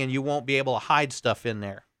thing, and you won't be able to hide stuff in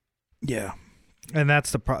there. Yeah. And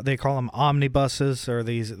that's they call them omnibuses, or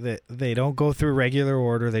they don't go through regular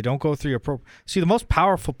order. They don't go through See, the most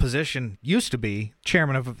powerful position used to be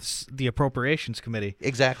chairman of the Appropriations Committee.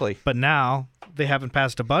 Exactly. But now they haven't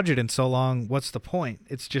passed a budget in so long. What's the point?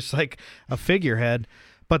 It's just like a figurehead.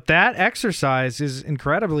 But that exercise is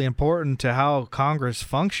incredibly important to how Congress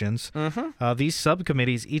functions. Mm-hmm. These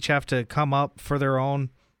subcommittees each have to come up for their own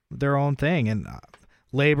thing, and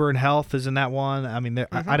labor and health is in that one. I mean,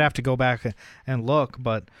 I'd have to go back and look,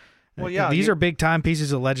 but these are big time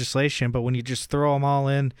pieces of legislation. But when you just throw them all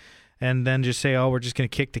in and then just say, "Oh, we're just going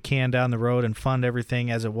to kick the can down the road and fund everything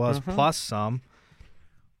as it was plus some,"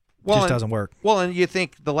 just doesn't work. Well, and you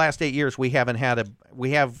think the last 8 years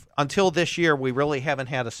until this year we really haven't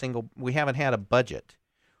had a budget.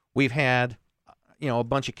 We've had a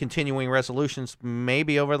bunch of continuing resolutions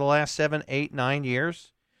maybe over the last 7, 8, 9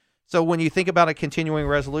 years. So when you think about a continuing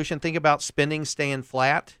resolution, think about spending staying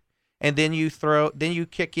flat, and then you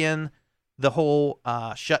kick in the whole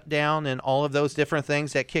shutdown and all of those different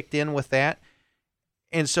things that kicked in with that.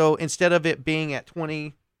 And so instead of it being at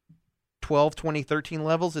 2012, 2013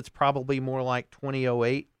 levels, it's probably more like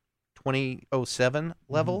 2008, 2007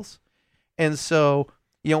 levels. And so,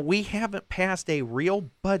 we haven't passed a real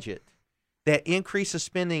budget that increases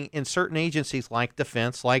spending in certain agencies like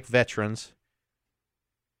defense, like veterans,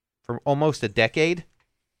 for almost a decade.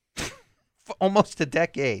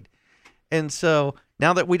 And so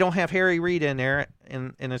now that we don't have Harry Reid in there,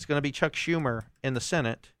 and it's going to be Chuck Schumer in the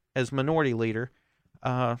Senate as minority leader,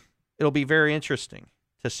 it'll be very interesting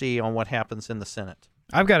to see on what happens in the Senate.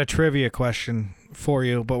 I've got a trivia question for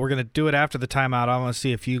you, but we're going to do it after the timeout. I want to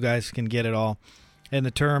see if you guys can get it all. And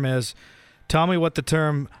the term is, tell me what the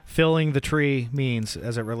term filling the tree means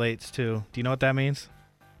as it relates to. Do you know what that means?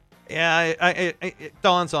 Yeah, it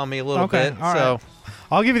dawns on me a little bit. All so. right.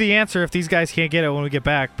 I'll give you the answer if these guys can't get it when we get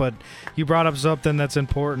back, but you brought up something that's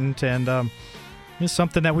important, and it's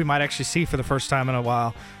something that we might actually see for the first time in a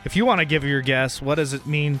while. If you want to give your guess, what does it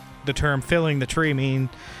mean, the term filling the tree mean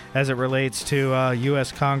as it relates to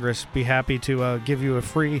U.S. Congress? Be happy to give you a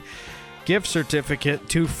free gift certificate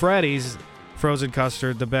to Freddy's Frozen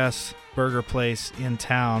Custard, the best burger place in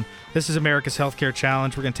town. This is America's Healthcare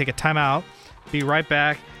Challenge. We're going to take a timeout. Be right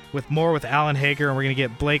back with more with Alan Hager, and we're going to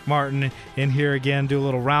get Blake Martin in here again, do a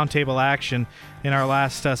little roundtable action in our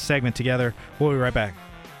last segment together. We'll be right back.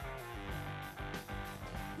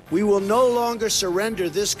 We will no longer surrender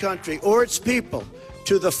this country or its people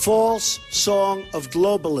to the false song of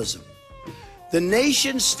globalism. The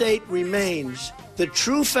nation state remains the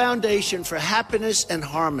true foundation for happiness and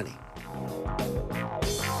harmony.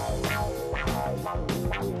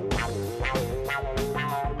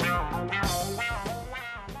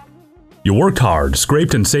 You worked hard,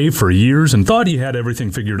 scraped and saved for years, and thought you had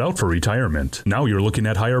everything figured out for retirement. Now you're looking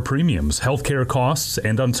at higher premiums, healthcare costs,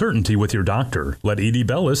 and uncertainty with your doctor. Let Edie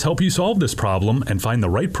Bellis help you solve this problem and find the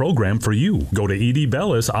right program for you. Go to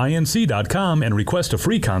edibellisinc.com and request a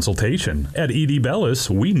free consultation. At Edie Bellis,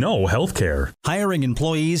 we know healthcare. Hiring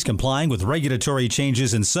employees, complying with regulatory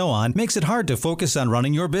changes, and so on makes it hard to focus on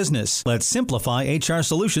running your business. Let Simplify HR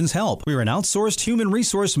Solutions help. We're an outsourced human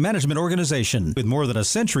resource management organization with more than a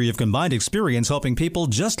century of combined experience helping people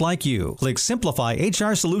just like you. Click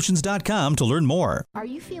simplifyhrsolutions.com to learn more. Are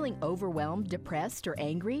you feeling overwhelmed, depressed, or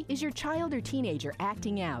angry? Is your child or teenager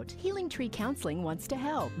acting out? Healing Tree Counseling wants to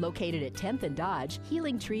help. Located at 10th and Dodge,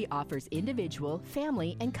 Healing Tree offers individual,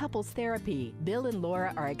 family, and couples therapy. Bill and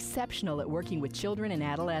Laura are exceptional at working with children and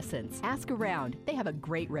adolescents. Ask around. They have a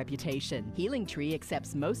great reputation. Healing Tree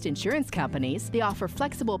accepts most insurance companies. They offer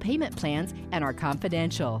flexible payment plans and are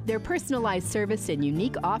confidential. Their personalized service and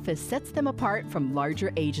unique office sets them apart from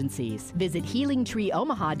larger agencies. Visit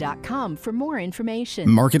HealingTreeOmaha.com for more information.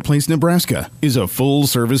 Marketplace Nebraska is a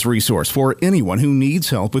full-service resource for anyone who needs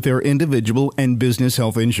help with their individual and business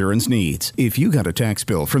health insurance needs. If you got a tax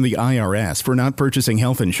bill from the IRS for not purchasing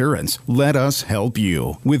health insurance, let us help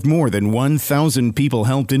you. With more than 1,000 people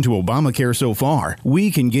helped into Obamacare so far, we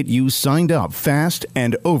can get you signed up fast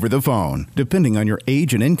and over the phone. Depending on your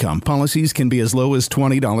age and income, policies can be as low as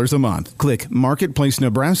 $20 a month. Click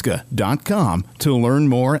MarketplaceNebraska.com to learn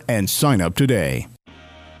more and sign up today.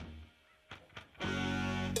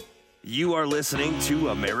 You are listening to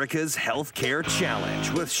America's Healthcare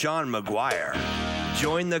Challenge with Sean McGuire.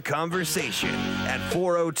 Join the conversation at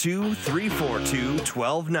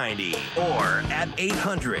 402-342-1290 or at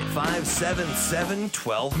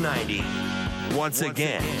 800-577-1290. Once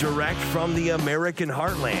again, direct from the American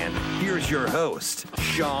heartland, here's your host,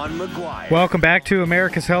 Sean McGuire. Welcome back to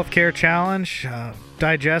America's Healthcare Challenge.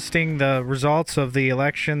 Digesting the results of the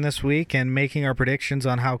election this week and making our predictions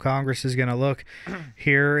on how Congress is going to look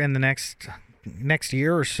here in the next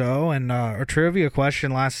year or so. And our trivia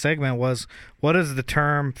question last segment was, what does the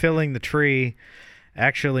term filling the tree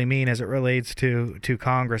actually mean as it relates to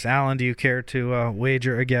Congress? Alan, do you care to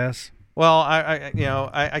wager a guess? Well,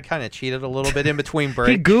 I kind of cheated a little bit in between breaks.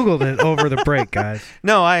 He Googled it over the break, guys.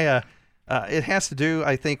 No, it has to do,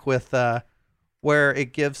 I think, with where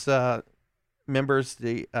it gives members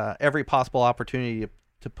the every possible opportunity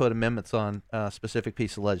to put amendments on a specific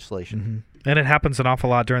piece of legislation. Mm-hmm. And it happens an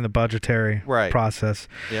awful lot during the budgetary process.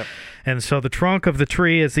 Yep. And so the trunk of the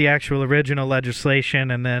tree is the actual original legislation,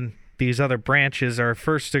 and then these other branches are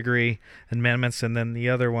first-degree amendments, and then the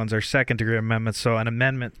other ones are second-degree amendments. So an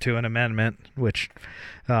amendment to an amendment, which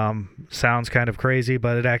sounds kind of crazy,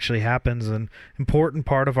 but it actually happens, an important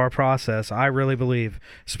part of our process, I really believe,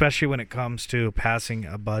 especially when it comes to passing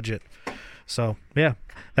a budget. So, yeah,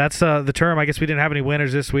 that's the term. I guess we didn't have any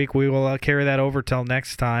winners this week. We will carry that over till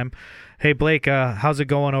next time. Hey, Blake, how's it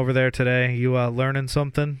going over there today? You learning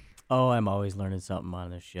something? Oh, I'm always learning something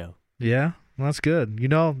on this show. Yeah? Well, that's good. You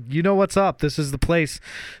know what's up. This is the place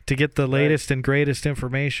to get the latest and greatest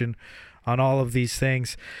information on all of these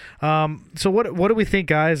things. So what do we think,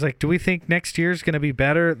 guys? Like, do we think next year's going to be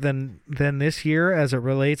better than this year as it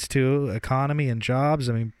relates to economy and jobs?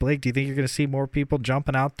 I mean, Blake, do you think you're going to see more people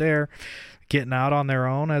jumping out there, getting out on their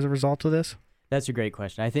own as a result of this? That's a great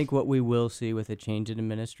question. I think what we will see with a change in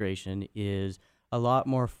administration is a lot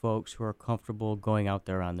more folks who are comfortable going out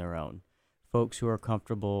there on their own. Folks who are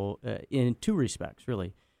comfortable in two respects,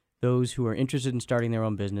 really. Those who are interested in starting their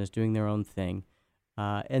own business, doing their own thing,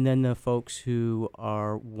 and then the folks who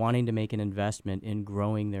are wanting to make an investment in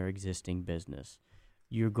growing their existing business.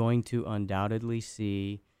 You're going to undoubtedly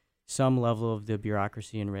see some level of the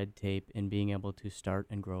bureaucracy and red tape in being able to start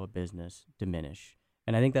and grow a business diminish.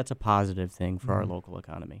 And I think that's a positive thing for our local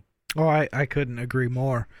economy. Oh, I couldn't agree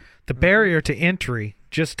more. The barrier to entry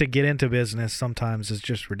just to get into business sometimes is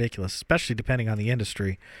just ridiculous, especially depending on the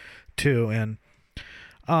industry, too. And,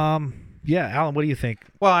 yeah, Alan, what do you think?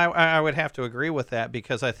 Well, I would have to agree with that,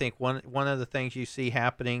 because I think one of the things you see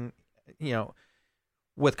happening,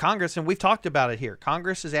 with Congress, and we've talked about it here,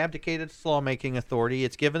 Congress has abdicated its lawmaking authority.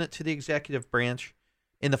 It's given it to the executive branch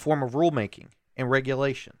in the form of rulemaking and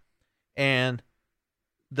regulation. And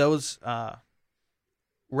those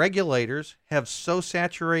regulators have so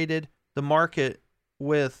saturated the market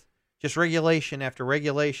with just regulation after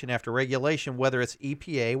regulation after regulation, whether it's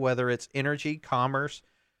EPA, whether it's energy, commerce,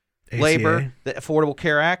 ACA. Labor. The Affordable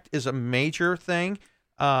Care Act is a major thing.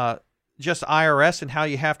 Just IRS and how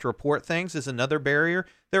you have to report things is another barrier.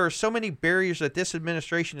 There are so many barriers that this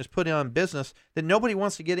administration has put on business that nobody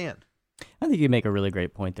wants to get in. I think you make a really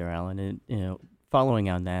great point there, Alan. And following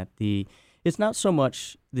on that, it's not so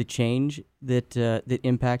much the change that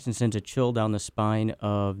impacts and sends a chill down the spine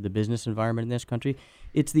of the business environment in this country.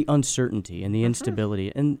 It's the uncertainty and the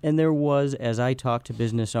instability. And there was, as I talked to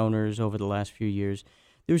business owners over the last few years,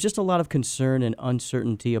 there was just a lot of concern and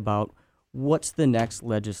uncertainty about what's the next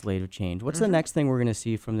legislative change? What's the next thing we're going to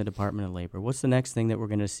see from the Department of Labor? What's the next thing that we're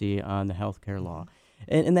going to see on the healthcare law?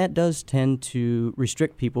 And that does tend to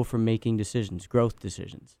restrict people from making decisions, growth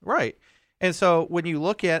decisions. Right. And so when you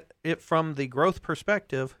look at it from the growth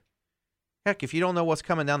perspective, heck, if you don't know what's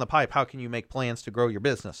coming down the pipe, how can you make plans to grow your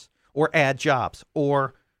business or add jobs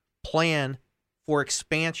or plan for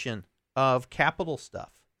expansion of capital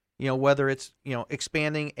stuff? Whether it's,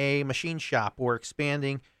 expanding a machine shop or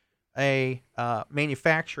expanding a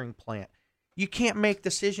manufacturing plant. You can't make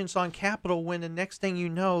decisions on capital when the next thing you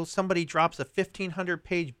know, somebody drops a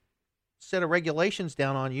 1,500-page set of regulations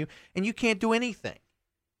down on you, and you can't do anything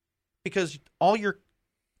because all your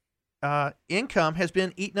income has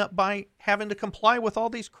been eaten up by having to comply with all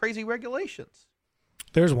these crazy regulations.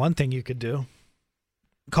 There's one thing you could do.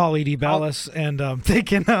 Call Edie Bellis, and they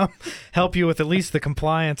can help you with at least the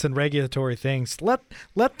compliance and regulatory things.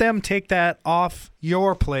 Let them take that off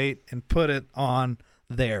your plate and put it on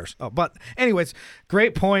theirs. But anyways,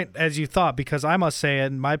 great point as you thought, because I must say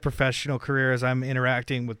in my professional career as I'm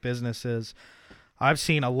interacting with businesses, I've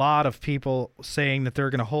seen a lot of people saying that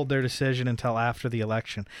they're going to hold their decision until after the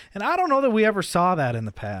election. And I don't know that we ever saw that in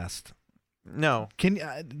the past. No.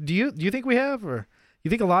 Do you think we have, or you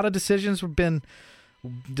think a lot of decisions have been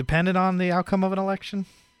dependent on the outcome of an election?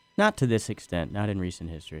 Not to this extent, not in recent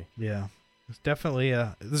history. Yeah. It's definitely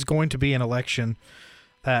this is going to be an election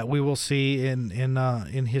that we will see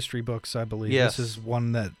in history books, I believe. Yes. This is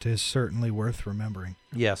one that is certainly worth remembering.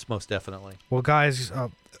 Yes, most definitely. Well, guys,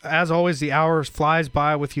 as always, the hour flies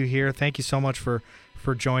by with you here. Thank you so much for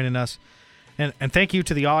joining us. And thank you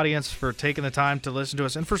to the audience for taking the time to listen to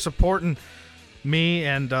us and for supporting me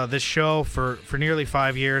and this show for nearly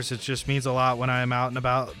 5 years. It just means a lot when I'm out and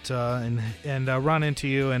about and run into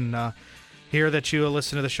you and hear that you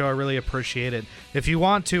listen to the show. I really appreciate it. If you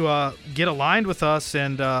want to get aligned with us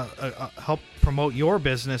and help promote your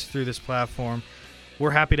business through this platform,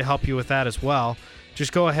 we're happy to help you with that as well.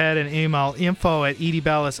 Just go ahead and email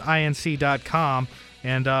info@ediebellisinc.com,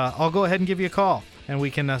 and I'll go ahead and give you a call, and we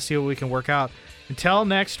can see what we can work out. Until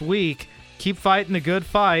next week, keep fighting the good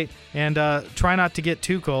fight, and try not to get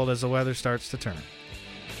too cold as the weather starts to turn.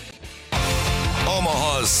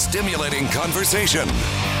 Omaha's stimulating conversation.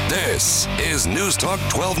 This is News Talk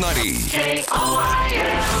 1290.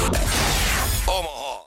 KOIL. Omaha.